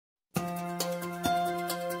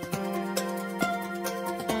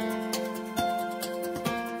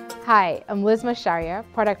Hi, I'm Liz Masharia,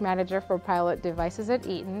 Product Manager for Pilot Devices at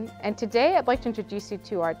Eaton, and today I'd like to introduce you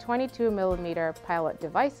to our 22mm Pilot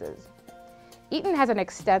devices. Eaton has an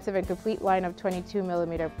extensive and complete line of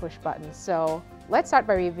 22mm push buttons, so let's start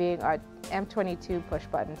by reviewing our M22 push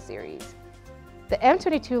button series. The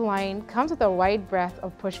M22 line comes with a wide breadth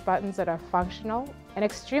of push buttons that are functional and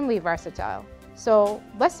extremely versatile. So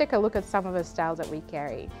let's take a look at some of the styles that we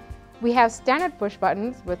carry. We have standard push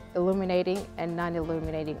buttons with illuminating and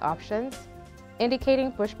non-illuminating options,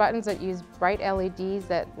 indicating push buttons that use bright LEDs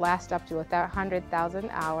that last up to 100,000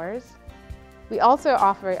 hours. We also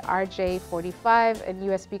offer RJ45 and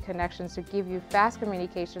USB connections to give you fast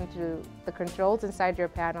communication to the controls inside your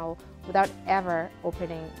panel without ever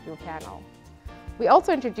opening your panel. We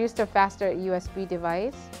also introduced a faster USB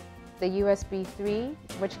device, the USB 3,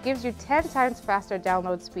 which gives you 10 times faster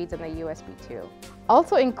download speeds than the USB 2.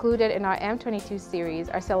 Also included in our M22 series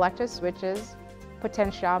are selector switches,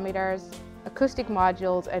 potentiometers, acoustic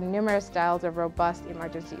modules, and numerous styles of robust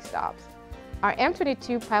emergency stops. Our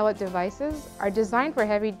M22 Pilot devices are designed for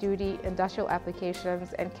heavy-duty industrial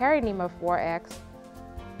applications and carry NEMA 4X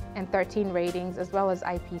and 13 ratings, as well as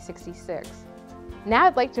IP66. Now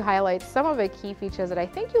I'd like to highlight some of the key features that I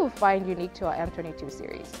think you'll find unique to our M22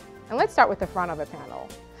 series. And let's start with the front of the panel.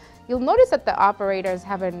 You'll notice that the operators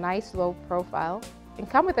have a nice low profile and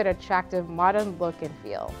come with an attractive modern look and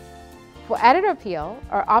feel. For added appeal,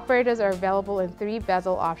 our operators are available in 3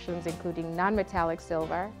 bezel options, including non-metallic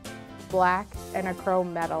silver, black, and a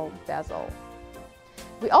chrome metal bezel.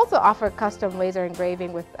 We also offer custom laser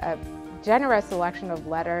engraving with a generous selection of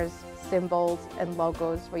letters, symbols, and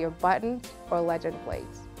logos for your buttons or legend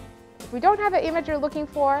plates. If we don't have an image you're looking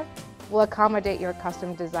for, we'll accommodate your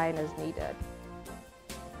custom design as needed.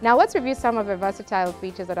 Now let's review some of the versatile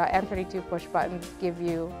features that our M22 push buttons give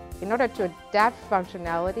you in order to adapt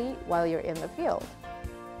functionality while you're in the field.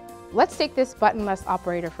 Let's take this buttonless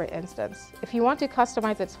operator for instance. If you want to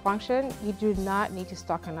customize its function, you do not need to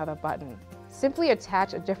stock another button. Simply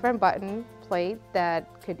attach a different button plate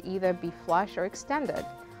that could either be flush or extended.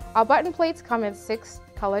 Our button plates come in 6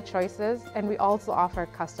 color choices, and we also offer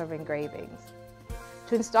custom engravings.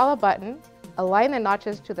 To install a button, align the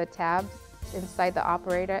notches to the tabs inside the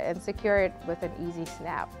operator and secure it with an easy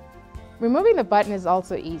snap. Removing the button is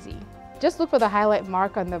also easy. Just look for the highlight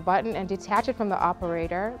mark on the button and detach it from the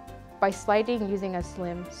operator by sliding using a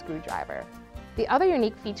slim screwdriver. The other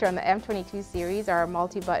unique feature on the M22 series are our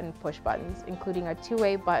multi-button push buttons, including a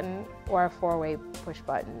 2-way button or a 4-way push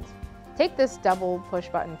buttons. Take this double push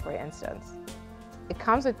button for instance. It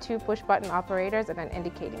comes with 2 push button operators and an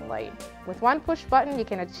indicating light. With 1 push button, you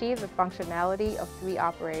can achieve the functionality of 3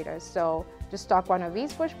 operators. So just stock one of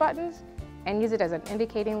these push buttons and use it as an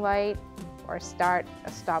indicating light or start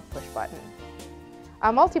a stop push button.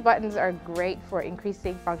 Our multi-buttons are great for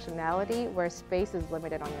increasing functionality where space is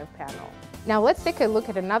limited on your panel. Now let's take a look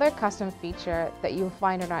at another custom feature that you'll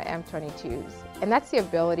find in our M22s, and that's the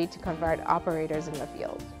ability to convert operators in the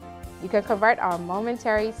field. You can convert our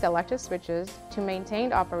momentary selector switches to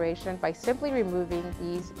maintained operation by simply removing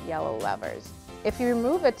these yellow levers. If you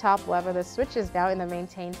remove the top lever, the switch is now in the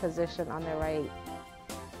maintained position on the right.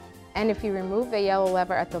 And if you remove the yellow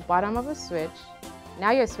lever at the bottom of the switch, now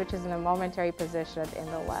your switch is in a momentary position in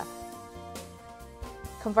the left.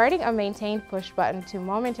 Converting a maintained push button to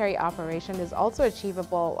momentary operation is also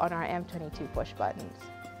achievable on our M22 push buttons.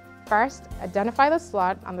 First, identify the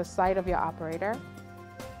slot on the side of your operator.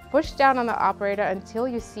 Push down on the operator until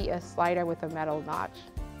you see a slider with a metal notch.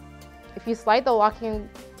 If you slide the locking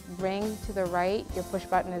ring to the right, your push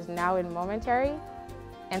button is now in momentary,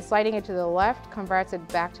 and sliding it to the left converts it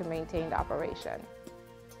back to maintained operation.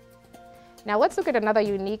 Now let's look at another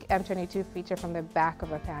unique M22 feature from the back of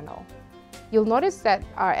the panel. You'll notice that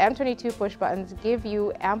our M22 push buttons give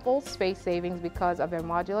you ample space savings because of their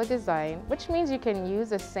modular design, which means you can use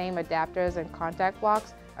the same adapters and contact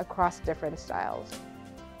blocks across different styles.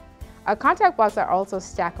 Our contact blocks are also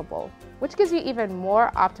stackable, which gives you even more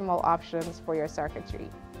optimal options for your circuitry.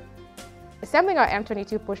 Assembling our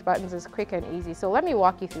M22 push buttons is quick and easy, so let me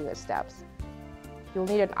walk you through the steps. You'll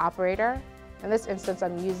need an operator. In this instance,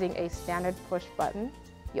 I'm using a standard push button.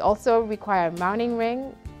 You also require a mounting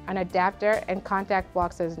ring, an adapter, and contact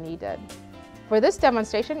blocks as needed. For this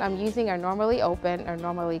demonstration, I'm using a normally open or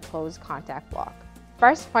normally closed contact block.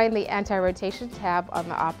 First, find the anti-rotation tab on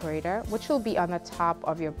the operator, which will be on the top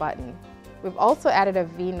of your button. We've also added a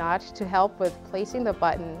V-notch to help with placing the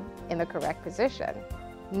button in the correct position.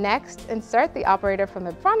 Next, insert the operator from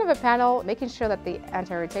the front of the panel, making sure that the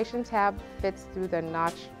anti-rotation tab fits through the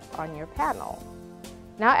notch on your panel.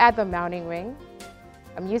 Now add the mounting ring.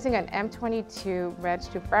 I'm using an M22 wrench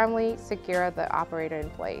to firmly secure the operator in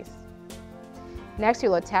place. Next,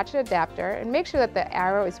 you'll attach an adapter and make sure that the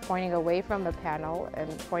arrow is pointing away from the panel and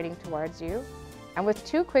pointing towards you. And with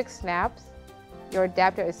 2 quick snaps, your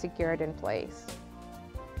adapter is secured in place.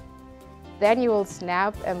 Then you will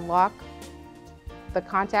snap and lock the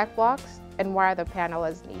contact blocks and wire the panel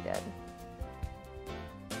as needed.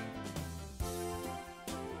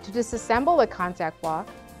 To disassemble the contact block,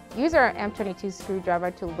 use our M22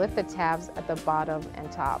 screwdriver to lift the tabs at the bottom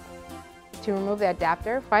and top. To remove the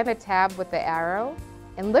adapter, find the tab with the arrow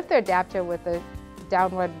and lift the adapter with the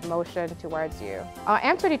downward motion towards you. Our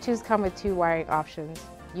M22s come with 2 wiring options.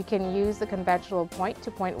 You can use the conventional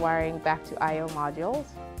point-to-point wiring back to I/O modules,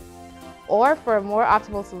 or for a more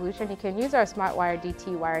optimal solution, you can use our SmartWire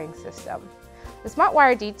DT wiring system. The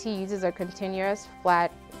SmartWire DT uses a continuous,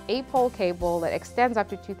 flat, 8-pole cable that extends up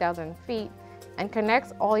to 2,000 feet and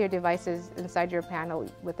connects all your devices inside your panel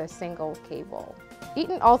with a single cable.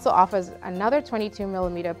 Eaton also offers another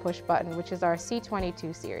 22mm push button, which is our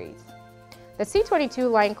C22 Series. The C22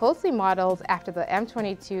 line closely models after the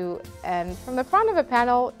M22, and from the front of the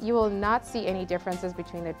panel, you will not see any differences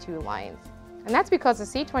between the 2 lines. And that's because the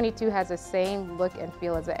C22 has the same look and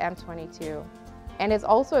feel as the M22, and is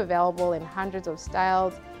also available in hundreds of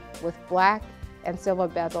styles with black and silver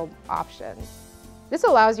bezel options. This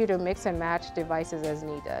allows you to mix and match devices as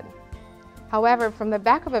needed. However, from the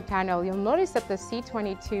back of the panel, you'll notice that the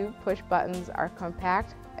C22 push buttons are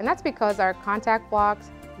compact, and that's because our contact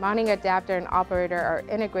blocks, mounting adapter, and operator are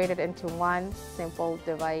integrated into one simple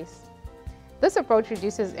device. This approach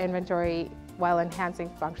reduces inventory while enhancing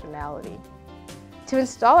functionality. To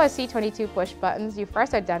install our C22 push buttons, you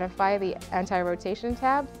first identify the anti-rotation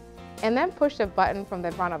tab, and then push the button from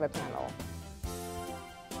the front of the panel.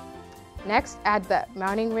 Next, add the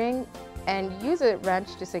mounting ring and use a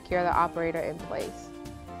wrench to secure the operator in place.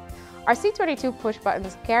 Our C22 push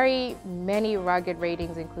buttons carry many rugged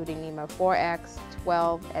ratings including NEMA 4X,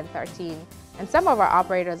 12, and 13, and some of our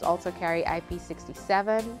operators also carry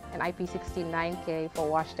IP67 and IP69K for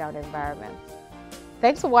washdown environments.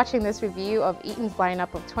 Thanks for watching this review of Eaton's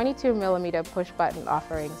lineup of 22mm push button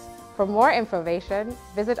offerings. For more information,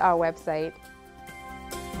 visit our website